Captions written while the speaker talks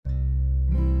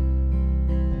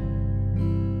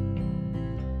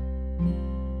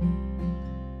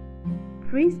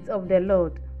Priests of the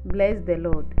Lord, bless the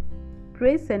Lord.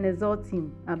 Praise and exalt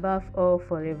him above all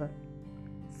forever.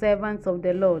 Servants of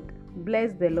the Lord,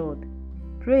 bless the Lord.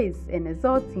 Praise and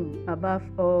exalt him above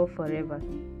all forever.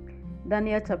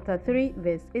 Daniel chapter 3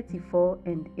 verse 84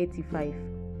 and 85.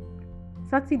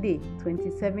 Saturday,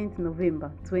 27th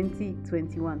November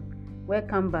 2021.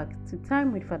 Welcome back to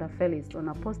Time with Father Felix on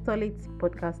Apostolate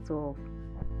Podcast 12.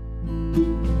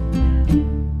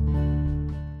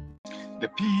 The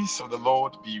peace of the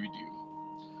Lord be with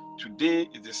you. Today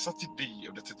is the Saturday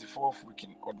of the 34th week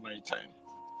in ordinary time.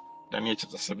 Daniel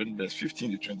chapter 7 verse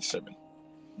 15 to 27.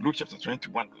 Luke chapter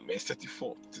 21 verse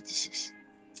 34 to 36.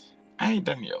 I,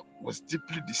 Daniel, was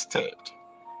deeply disturbed,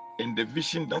 and the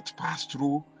vision that passed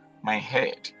through my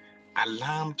head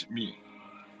alarmed me.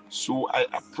 So I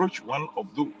approached one of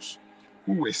those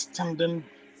who were standing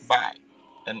by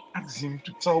and asked him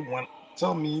to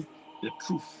tell me the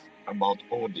truth about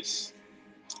all this.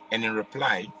 And in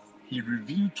reply, he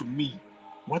revealed to me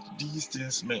what these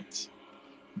things meant.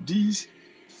 These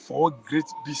four great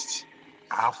beasts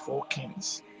are four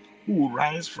kings who will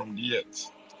rise from the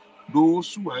earth.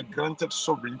 Those who are granted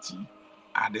sovereignty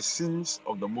are the sons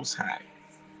of the Most High,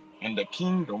 and the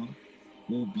kingdom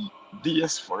will be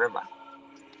theirs forever,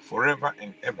 forever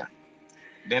and ever.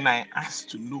 Then I asked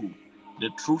to know the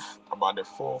truth about the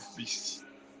fourth beast,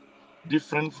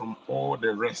 different from all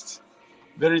the rest,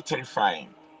 very terrifying,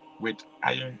 with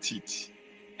iron teeth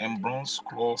and bronze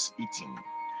claws eating,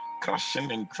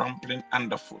 crushing and trampling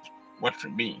underfoot what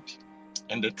remained,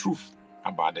 and the truth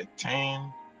about the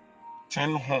ten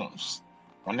horns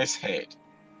on its head,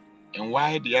 and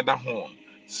why the other horn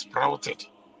sprouted,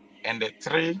 and the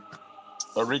three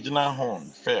original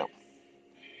horns fell,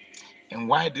 and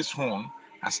why this horn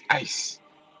has eyes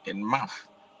and mouth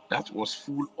that was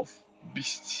full of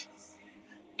beasts,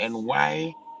 and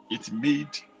why it made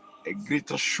a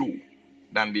greater show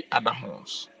than the other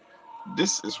horns.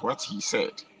 This is what he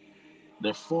said.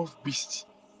 The fourth beast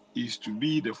is to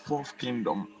be the fourth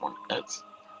kingdom on earth,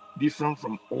 different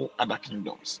from all other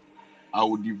kingdoms. I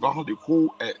will devour the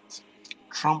whole earth,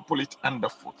 trample it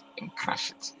underfoot, and crush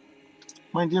it.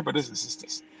 My dear brothers and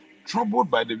sisters,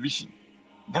 troubled by the vision,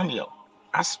 Daniel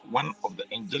asked one of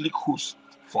the angelic hosts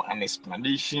for an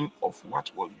explanation of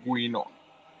what was going on.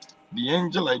 The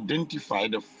angel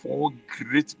identified the four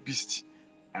great beasts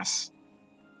as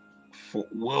for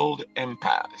world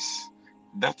empires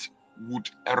that would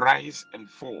arise and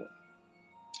fall.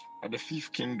 But the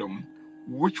fifth kingdom,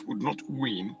 which would not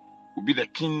win, would be the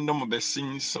kingdom of the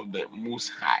saints of the Most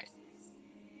High.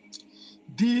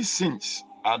 These saints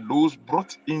are those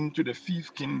brought into the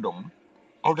fifth kingdom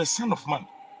of the Son of Man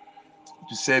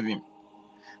to serve him.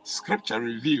 Scripture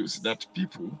reveals that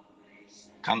people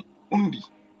can only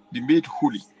be made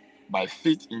holy by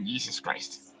faith in Jesus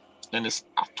Christ and his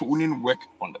atoning work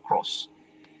on the cross.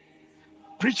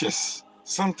 Preachers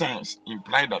sometimes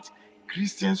imply that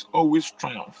Christians always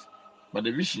triumph, but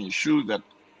the vision shows that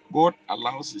God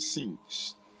allows his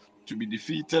saints to be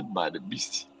defeated by the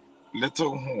beast,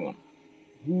 little horn,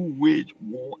 who waged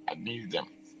war against them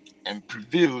and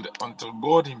prevailed until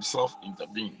God himself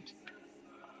intervened.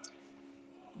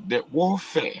 The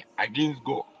warfare against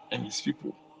God and his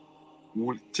people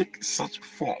will take such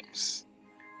forms: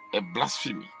 a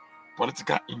blasphemy,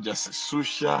 political injustice,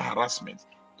 social harassment,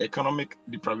 economic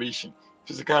deprivation,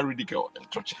 physical ridicule,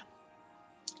 and torture.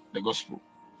 The gospel.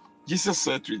 Jesus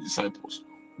said to his disciples,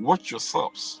 watch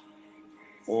yourselves,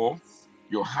 or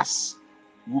your hearts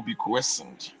will be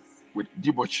coerced with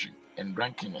debauchery and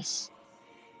drunkenness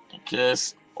and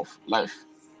cares of life.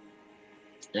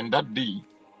 And that day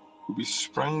will be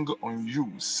sprung on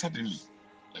you suddenly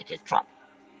like a trap.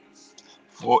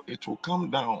 For it will come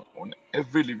down on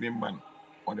every living man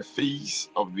on the face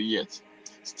of the earth.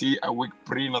 Stay awake,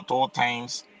 praying at all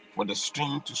times for the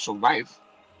strength to survive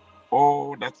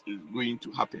all that is going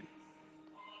to happen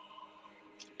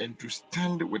and to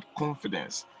stand with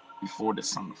confidence before the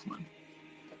Son of Man.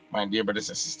 My dear brothers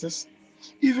and sisters,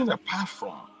 even apart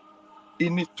from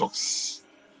any talks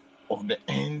of the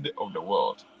end of the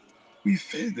world, we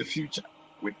face the future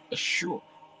with a sure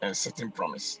and certain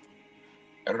promise.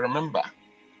 Remember,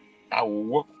 I will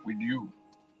walk with you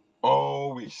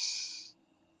always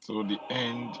till the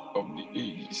end of the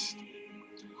ages.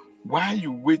 While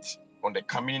you wait on the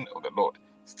coming of the Lord,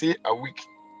 stay awake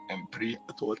and pray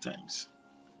at all times.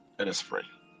 Let us pray.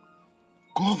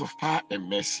 God of power and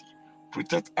mercy,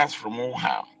 protect us from all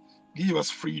harm. Give us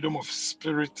freedom of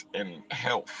spirit and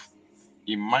health,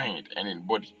 in mind and in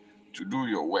body, to do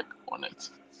your work on it.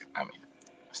 Amen.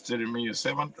 Still remain your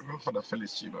servant, Reverend Father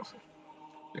Felix Chibafu.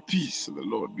 The peace of the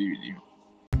Lord be with you.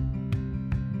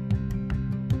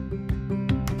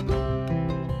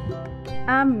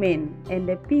 Amen. And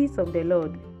the peace of the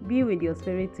Lord be with your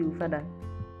spirit too, Father.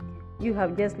 You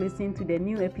have just listened to the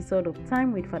new episode of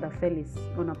Time with Father Felix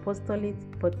on Apostolate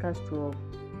Podcast 12,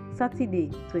 Saturday,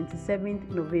 27th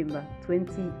November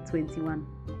 2021.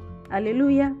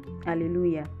 Alleluia,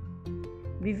 alleluia.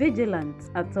 Be vigilant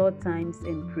at all times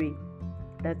and pray,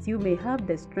 that you may have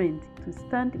the strength to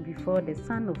stand before the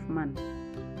Son of Man.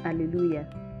 Alleluia.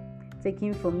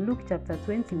 Taken from Luke chapter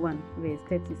 21, verse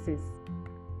 36.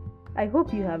 I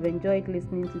hope you have enjoyed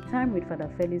listening to Time with Father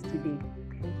Felix today.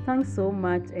 Thanks so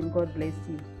much and God bless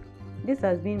you. This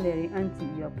has been Mary Auntie,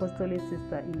 your apostolic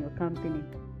sister in your company.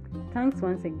 Thanks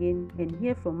once again and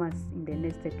hear from us in the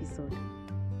next episode.